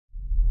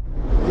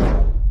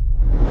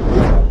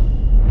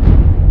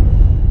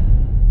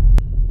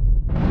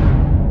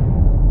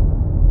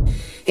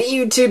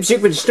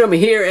YouTube, Super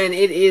here, and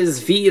it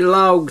is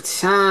vlog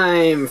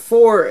time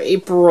for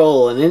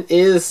April, and it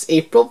is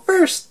April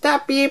 1st.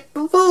 Happy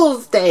April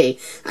Fool's Day!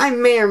 I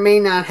may or may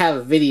not have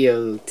a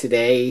video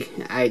today.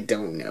 I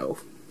don't know.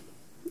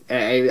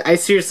 I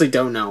seriously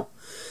don't know.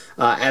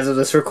 As of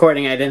this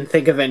recording, I didn't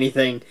think of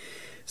anything.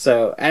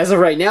 So, as of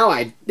right now,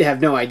 I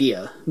have no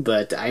idea.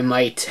 But I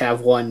might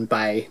have one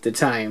by the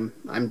time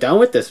I'm done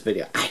with this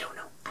video. I don't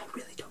know. I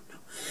really don't know.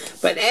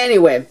 But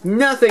anyway,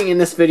 nothing in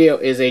this video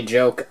is a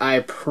joke. I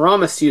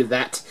promise you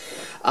that.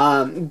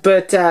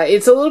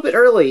 It's a little bit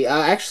early.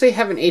 I actually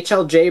have an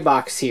HLJ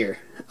box here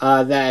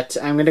that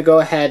I'm going to go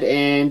ahead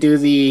and do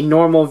the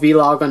normal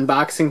vlog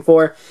unboxing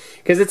for.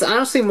 Because it's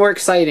honestly more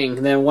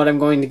exciting than what I'm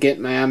going to get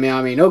in my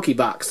AmiAmi Noki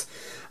box.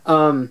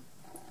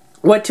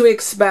 What to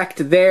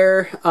expect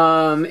there,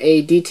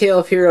 a Detail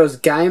of Heroes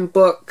guide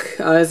book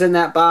is in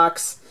that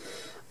box.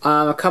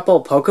 A couple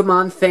of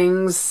Pokemon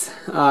things,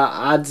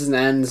 odds and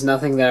ends,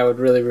 nothing that I would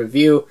really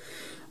review.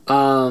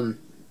 The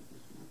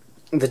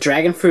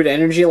Dragon Fruit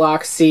Energy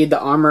Lock Seed, the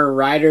Armor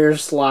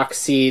Riders Lock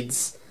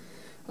Seeds,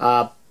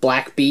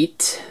 Black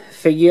Beat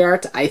figure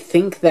art. I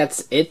think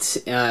that's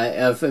it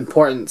of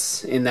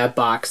importance in that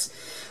box.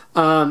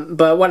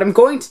 But what I'm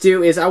going to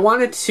do is I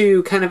wanted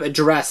to kind of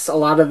address a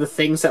lot of the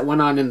things that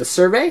went on in the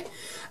survey,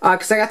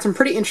 because I got some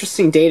pretty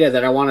interesting data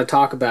that I want to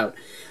talk about.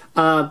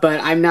 But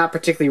I'm not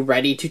particularly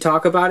ready to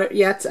talk about it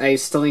yet. I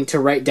still need to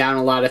write down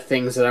a lot of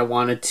things that I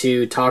wanted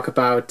to talk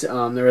about.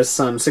 There was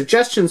some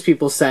suggestions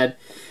people said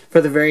for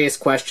the various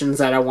questions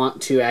that I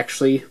want to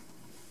actually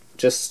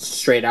just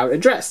straight out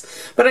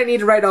address. But I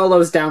need to write all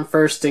those down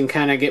first and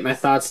kind of get my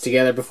thoughts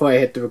together before I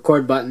hit the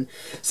record button.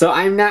 So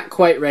I'm not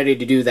quite ready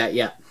to do that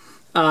yet.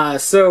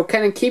 So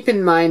kind of keep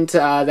in mind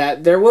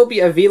that there will be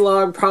a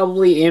vlog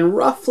probably in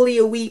roughly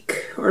a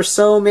week or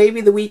so,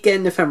 maybe the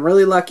weekend if I'm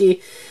really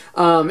lucky.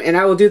 And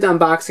I will do the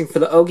unboxing for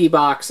the Ogi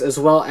box as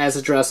well as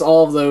address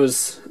all of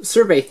those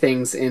survey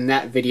things in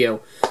that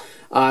video.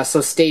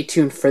 So stay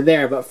tuned for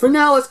there. But for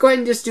now, let's go ahead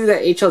and just do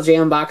that HLJ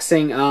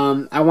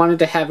unboxing. I wanted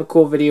to have a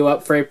cool video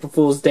up for April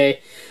Fool's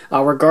Day,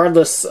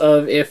 regardless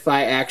of if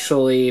I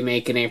actually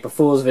make an April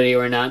Fool's video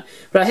or not.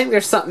 But I think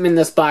there's something in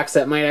this box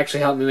that might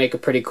actually help me make a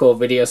pretty cool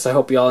video, so I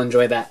hope you all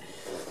enjoy that.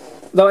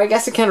 Though I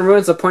guess it kind of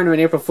ruins the point of an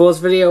April Fool's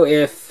video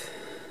if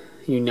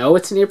you know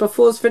it's an April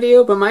Fool's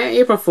video, but my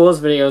April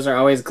Fool's videos are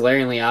always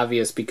glaringly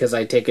obvious because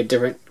I take a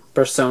different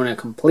persona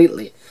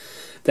completely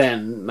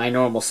than my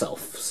normal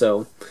self.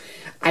 So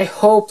I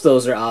hope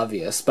those are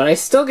obvious, but I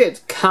still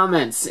get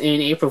comments in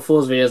April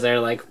Fool's videos that are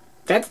like,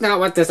 that's not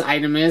what this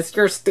item is,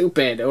 you're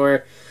stupid,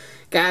 or,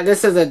 God,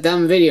 this is a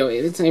dumb video.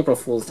 It's an April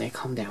Fool's Day,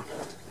 calm down.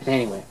 But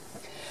anyway,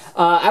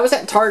 I was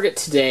at Target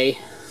today,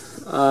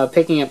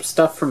 picking up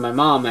stuff from my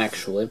mom,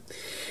 actually,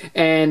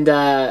 and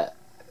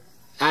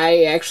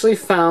I actually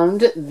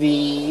found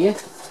the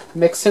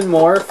Mix and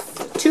Morph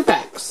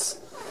 2-packs.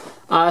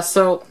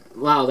 So,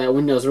 wow, that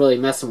window's really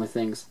messing with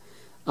things.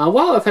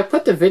 Wow, if I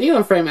put the video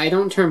in frame, I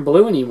don't turn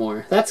blue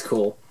anymore. That's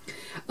cool.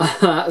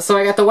 So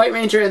I got the White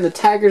Ranger and the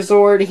Tiger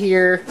Zord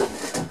here.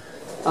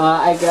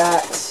 I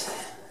got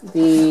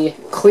the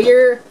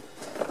clear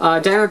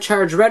Dino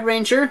Charge Red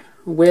Ranger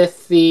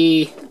with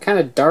the kind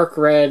of dark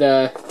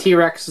red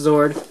T-Rex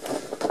Zord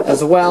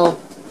as well.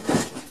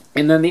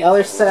 And then the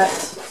other set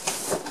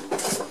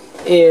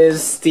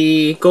is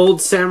the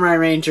Gold Samurai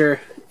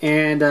Ranger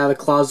and the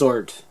Claw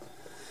Zord.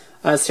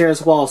 It's here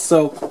as well.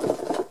 So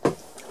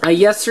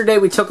yesterday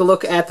we took a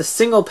look at the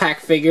single pack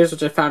figures,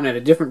 which I found at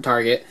a different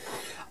Target,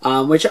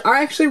 which are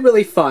actually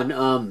really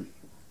fun.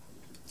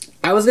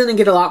 I was going to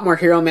get a lot more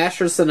Hero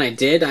Masters than I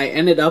did. I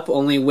ended up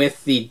only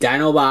with the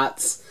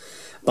Dinobots,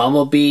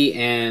 Bumblebee,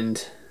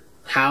 and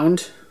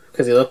Hound,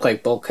 because they look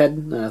like Bulkhead,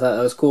 and I thought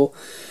that was cool.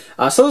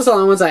 So those are the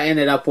only ones I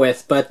ended up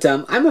with, but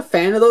I'm a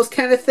fan of those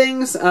kind of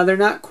things. They're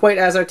not quite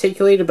as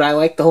articulated, but I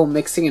like the whole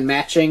mixing and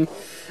matching.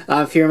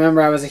 If you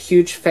remember, I was a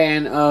huge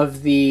fan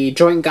of the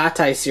Joint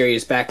Gatai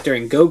series back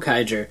during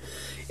Gokaiger.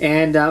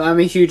 And I'm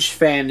a huge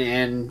fan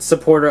and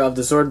supporter of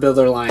the Zord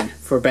Builder line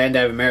for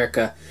Bandai of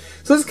America.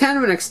 So this is kind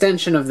of an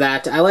extension of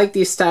that. I like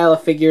these style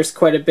of figures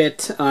quite a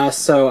bit,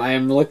 so I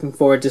am looking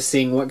forward to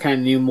seeing what kind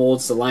of new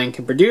molds the line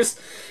can produce.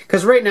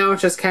 Because right now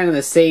it's just kind of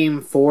the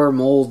same 4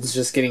 molds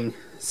just getting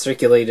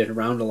circulated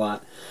around a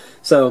lot.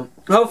 So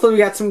hopefully we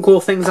got some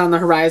cool things on the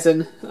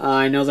horizon.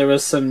 I know there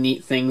was some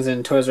neat things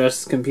in Toys R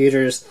Us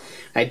computers.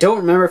 I don't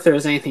remember if there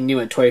was anything new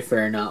at Toy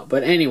Fair or not,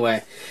 but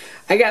anyway,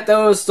 I got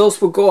those.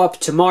 Those will go up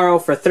tomorrow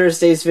for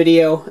Thursday's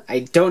video. I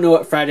don't know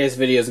what Friday's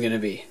video is going to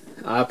be.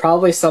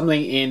 Probably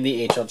something in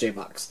the HLJ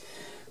box.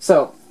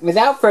 So,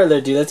 without further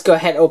ado, let's go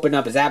ahead and open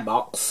up that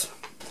box.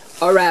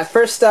 Alright,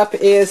 first up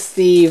is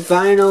the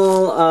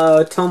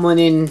vinyl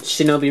Tomonin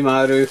Shinobi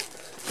Maru.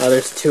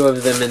 There's 2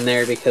 of them in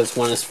there because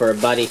one is for a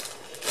buddy.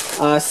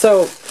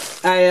 So,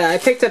 I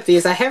picked up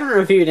these. I haven't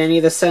reviewed any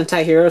of the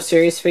Sentai Hero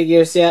series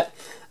figures yet.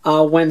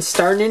 When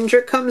Star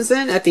Ninja comes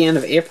in at the end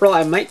of April,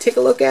 I might take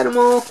a look at them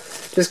all,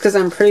 just because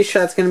I'm pretty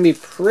sure that's going to be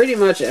pretty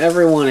much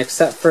everyone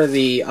except for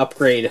the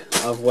upgrade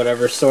of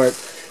whatever sort.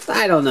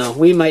 I don't know.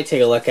 We might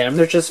take a look at them.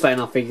 They're just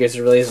final figures.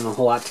 There really isn't a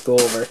whole lot to go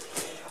over.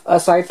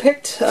 So I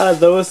picked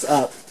those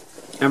up.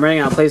 I'm running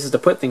out of places to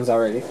put things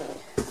already.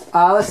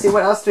 Let's see,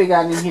 what else do we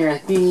got in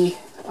here? The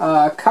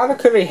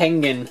Karakuri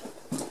Hengen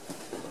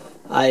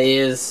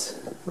is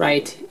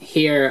right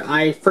here.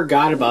 I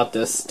forgot about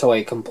this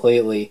toy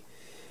completely.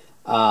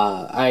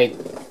 I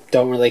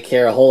don't really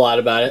care a whole lot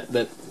about it,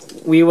 but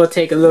we will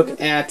take a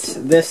look at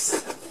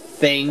this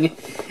thing.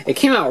 It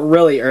came out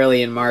really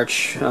early in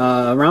March,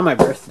 around my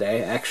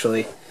birthday,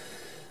 actually.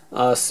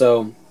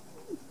 So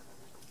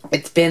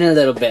it's been a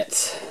little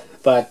bit,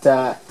 but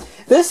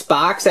this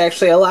box,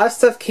 actually, a lot of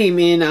stuff came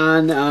in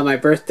on my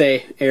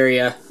birthday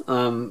area,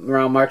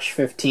 around March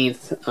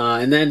 15th,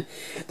 and then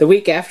the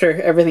week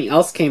after everything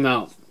else came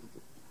out,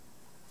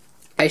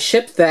 I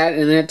shipped that,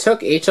 and it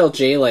took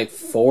HLJ like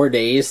 4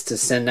 days to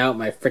send out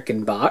my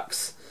frickin'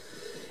 box.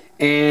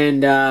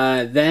 And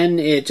then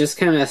it just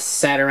kind of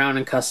sat around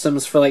in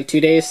customs for like 2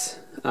 days.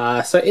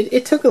 So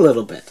it took a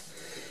little bit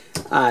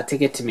to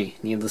get to me,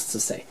 needless to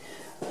say.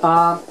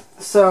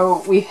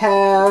 So we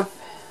have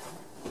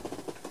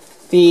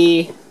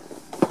the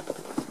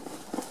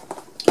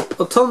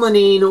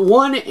Otomanin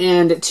 1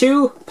 and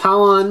 2,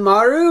 Pawan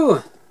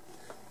Maru,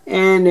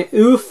 and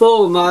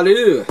UFO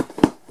Maru.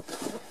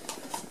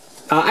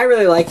 I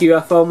really like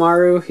UFO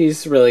Maru.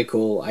 He's really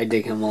cool. I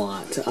dig him a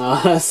lot.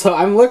 So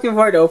I'm looking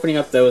forward to opening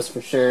up those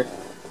for sure.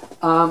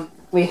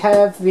 We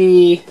have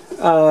the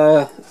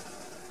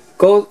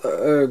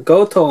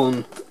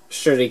Goton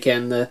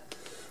Shuriken, the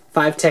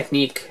 5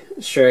 technique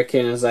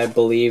Shuriken is, I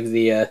believe,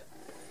 the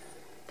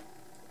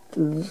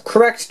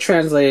correct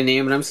translated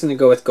name, and I'm just going to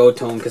go with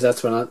Goton because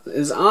that's what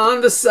is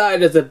on the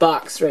side of the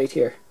box right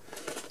here.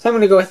 So I'm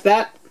going to go with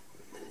that.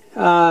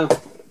 I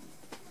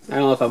don't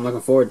know if I'm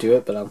looking forward to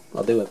it, but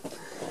I'll do it.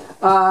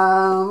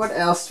 What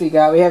else we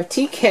got? We have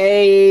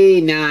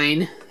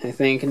TK9, I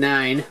think,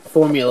 9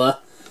 formula.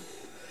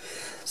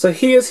 So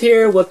he is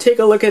here. We'll take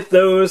a look at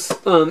those.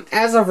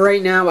 As of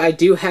right now, I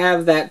do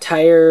have that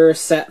tire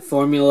set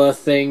formula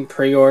thing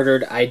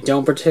pre-ordered. I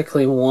don't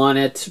particularly want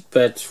it,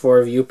 but for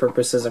review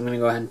purposes, I'm going to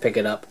go ahead and pick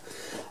it up.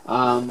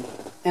 And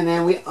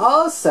then we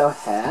also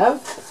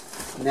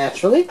have,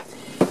 naturally,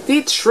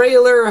 the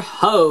Trailer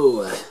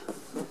Ho,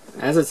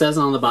 as it says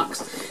on the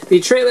box.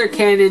 The trailer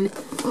cannon,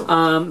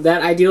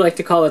 that I do like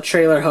to call a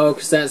Trailer Ho,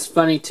 because that's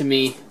funny to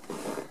me.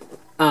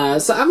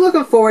 So I'm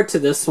looking forward to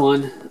this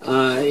one.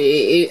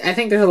 I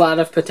think there's a lot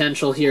of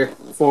potential here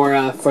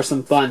for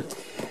some fun.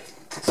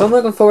 So I'm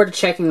looking forward to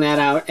checking that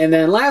out. And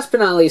then last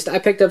but not least, I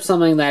picked up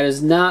something that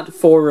is not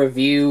for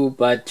review,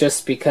 but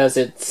just because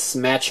it's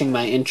matching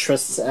my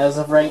interests as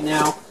of right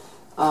now.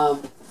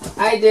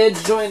 I did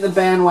join the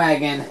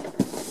bandwagon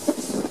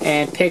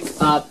and pick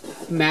up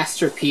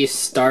Masterpiece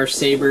Star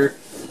Saber.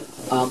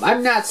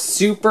 I'm not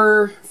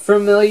super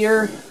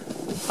familiar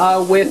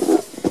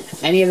with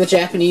any of the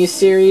Japanese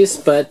series,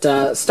 but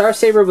Star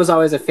Saber was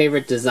always a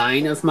favorite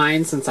design of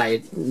mine since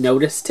I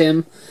noticed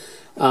him.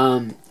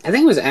 I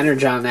think it was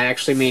Energon that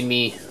actually made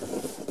me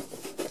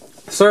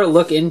sort of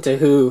look into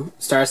who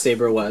Star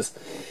Saber was.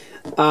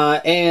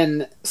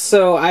 And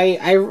so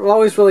I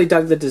always really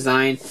dug the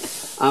design.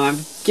 I'm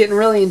getting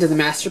really into the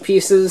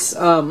masterpieces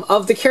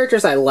of the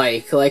characters I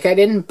like. Like, I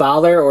didn't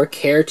bother or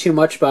care too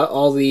much about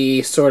all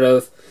the sort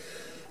of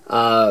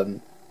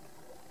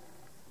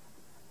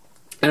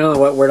I don't know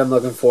what word I'm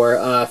looking for.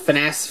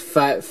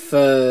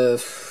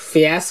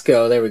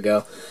 Fiasco, there we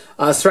go.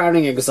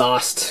 Surrounding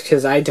Exhaust,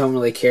 because I don't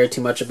really care too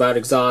much about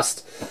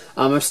Exhaust.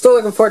 I'm still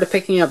looking forward to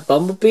picking up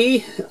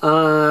Bumblebee,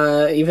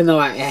 even though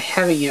I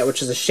haven't yet,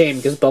 which is a shame,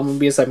 because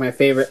Bumblebee is like my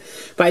favorite.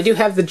 But I do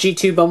have the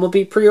G2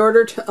 Bumblebee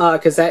pre-ordered,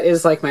 because that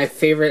is like my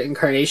favorite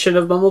incarnation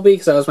of Bumblebee,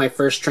 because that was my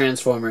first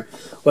Transformer,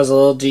 was a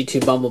little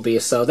G2 Bumblebee.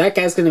 So that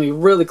guy's going to be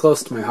really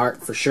close to my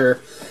heart, for sure.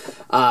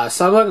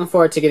 So I'm looking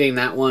forward to getting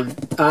that one.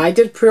 I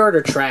did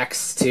pre-order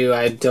Trax, too.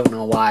 I don't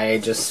know why, I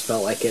just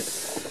felt like it.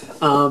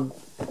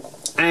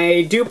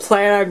 I do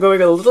plan on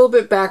going a little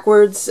bit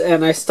backwards,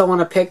 and I still want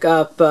to pick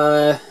up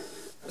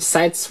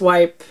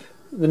Sideswipe,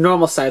 the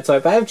normal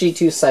Sideswipe. I have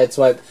G2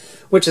 Sideswipe,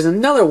 which is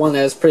another one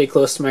that is pretty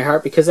close to my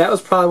heart, because that was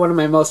probably one of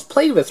my most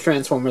played with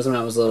Transformers when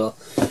I was little,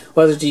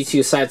 was a G2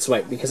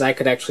 Sideswipe, because I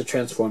could actually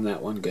transform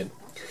that one good.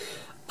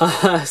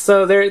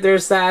 So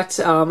there's that.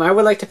 I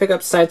would like to pick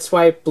up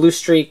Sideswipe, Blue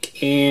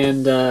Streak,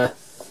 and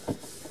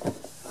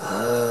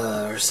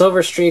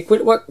Silver Streak.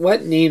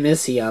 What name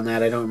is he on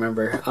that? I don't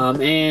remember.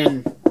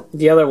 And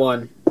the other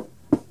one,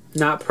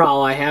 not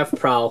Prowl. I have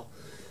Prowl.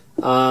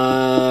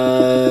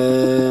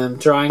 I'm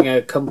drawing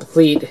a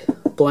complete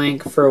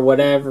blank for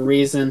whatever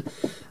reason.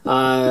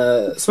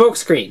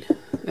 Smokescreen,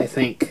 I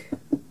think.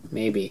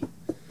 Maybe.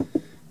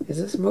 Is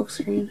it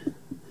Smokescreen?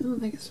 I don't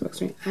think it's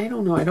Smokescreen. I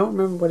don't know. I don't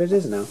remember what it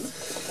is now.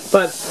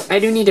 But I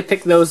do need to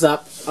pick those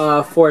up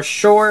for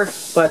sure.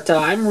 But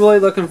I'm really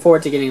looking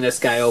forward to getting this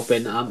guy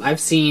open. I've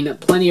seen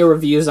plenty of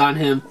reviews on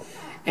him,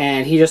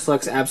 and he just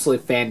looks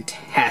absolutely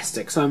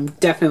fantastic. So I'm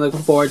definitely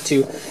looking forward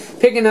to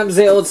picking up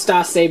the old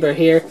Star Saber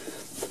here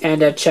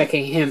and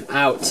checking him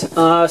out.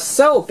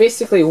 So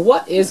basically,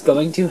 what is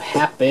going to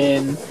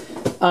happen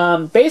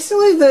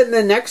Basically,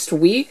 the next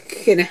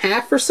week and a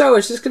half or so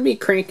is just going to be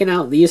cranking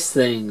out these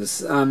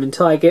things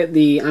until I get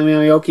the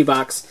AmiAmi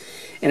box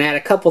and add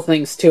a couple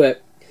things to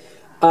it.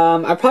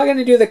 I'm probably going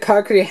to do the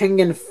Karakuri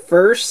Hengen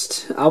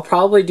first. I'll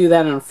probably do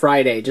that on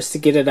Friday just to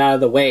get it out of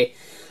the way.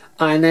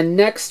 And then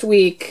next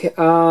week,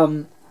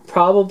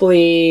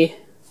 probably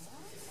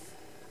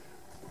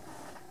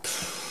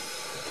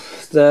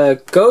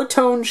the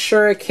Goton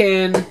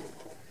Shuriken,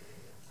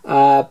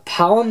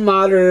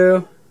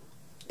 Palanmaru,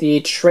 the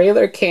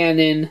Trailer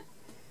Cannon,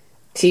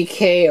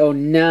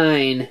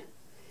 TK09,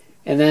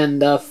 and then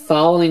the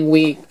following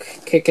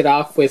week kick it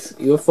off with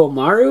UFO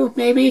Maru,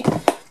 maybe?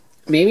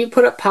 Maybe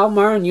put up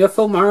Palanmaru and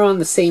UFO Maru on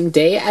the same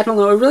day? I don't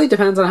know. It really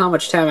depends on how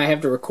much time I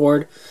have to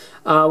record,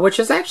 which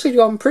is actually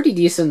going pretty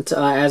decent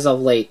as of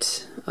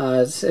late.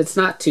 It's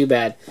not too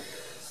bad.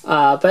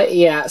 But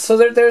yeah, so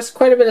there's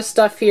quite a bit of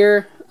stuff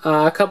here.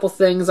 A couple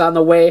things on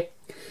the way.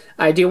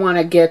 I do want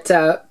to get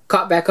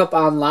caught back up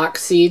on lock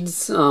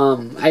seeds.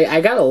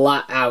 I got a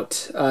lot out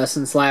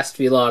since last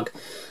vlog.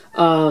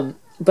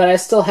 But I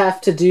still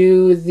have to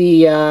do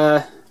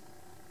the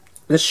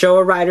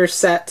Showa Rider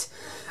set.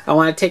 I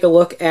want to take a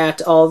look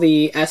at all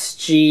the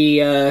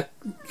SG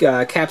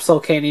Capsule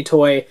Candy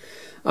Toy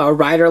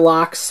Rider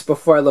locks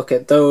before I look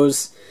at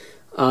those.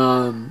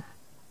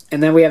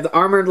 And then we have the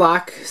Armored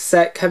Lock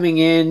set coming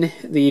in,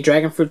 the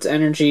Dragon Fruits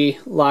Energy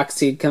Lock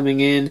Seed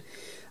coming in.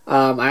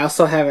 I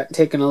also haven't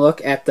taken a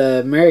look at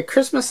the Merry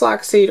Christmas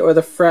Lock Seed or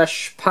the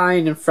Fresh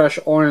Pine and Fresh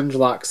Orange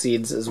Lock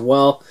Seeds as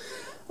well.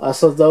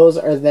 So those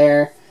are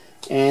there.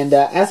 And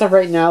as of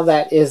right now,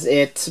 that is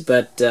it.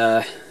 But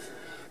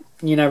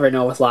you never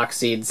know with Lock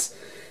Seeds.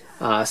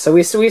 So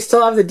we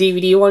still have the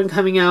DVD one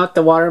coming out,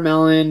 the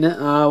Watermelon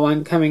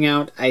one coming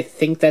out. I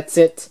think that's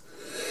it.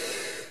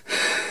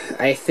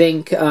 I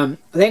think,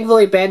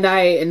 thankfully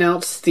Bandai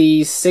announced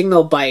the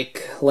Signal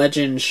Bike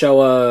Legend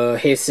Showa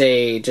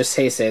Heisei, just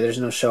Heisei, there's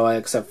no Showa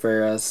except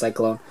for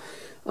Cyclone.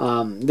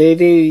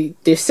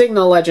 The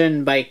Signal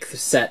Legend Bike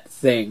set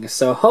thing,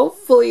 so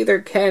hopefully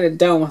they're kind of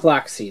done with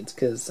Lock Seeds,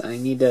 because I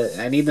need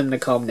them to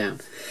calm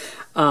down.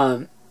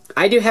 I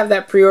do have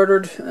that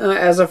pre-ordered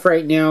as of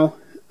right now.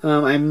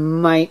 I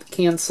might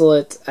cancel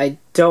it, I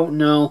don't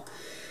know.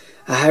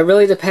 It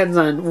really depends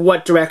on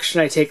what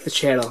direction I take the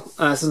channel,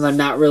 since I'm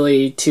not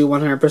really too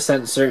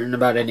 100% certain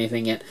about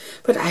anything yet.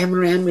 But I'm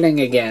rambling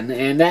again,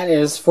 and that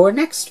is for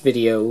next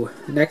video,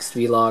 next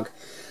vlog.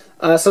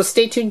 So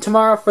stay tuned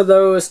tomorrow for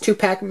those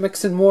 2-pack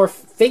Mix and More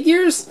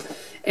figures,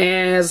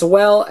 as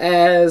well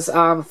as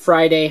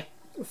Friday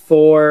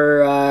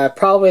for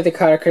probably the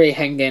Karakuri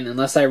Hengen,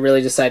 unless I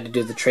really decide to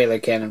do the Trailer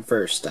Cannon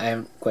first. I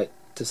haven't quite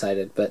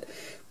decided, but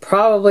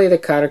probably the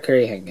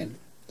Karakuri Hengen.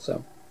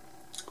 So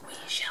we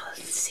shall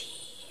see.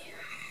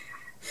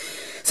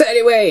 So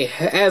anyway,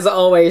 as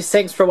always,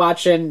 thanks for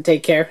watching,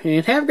 take care,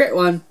 and have a great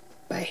one.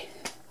 Bye.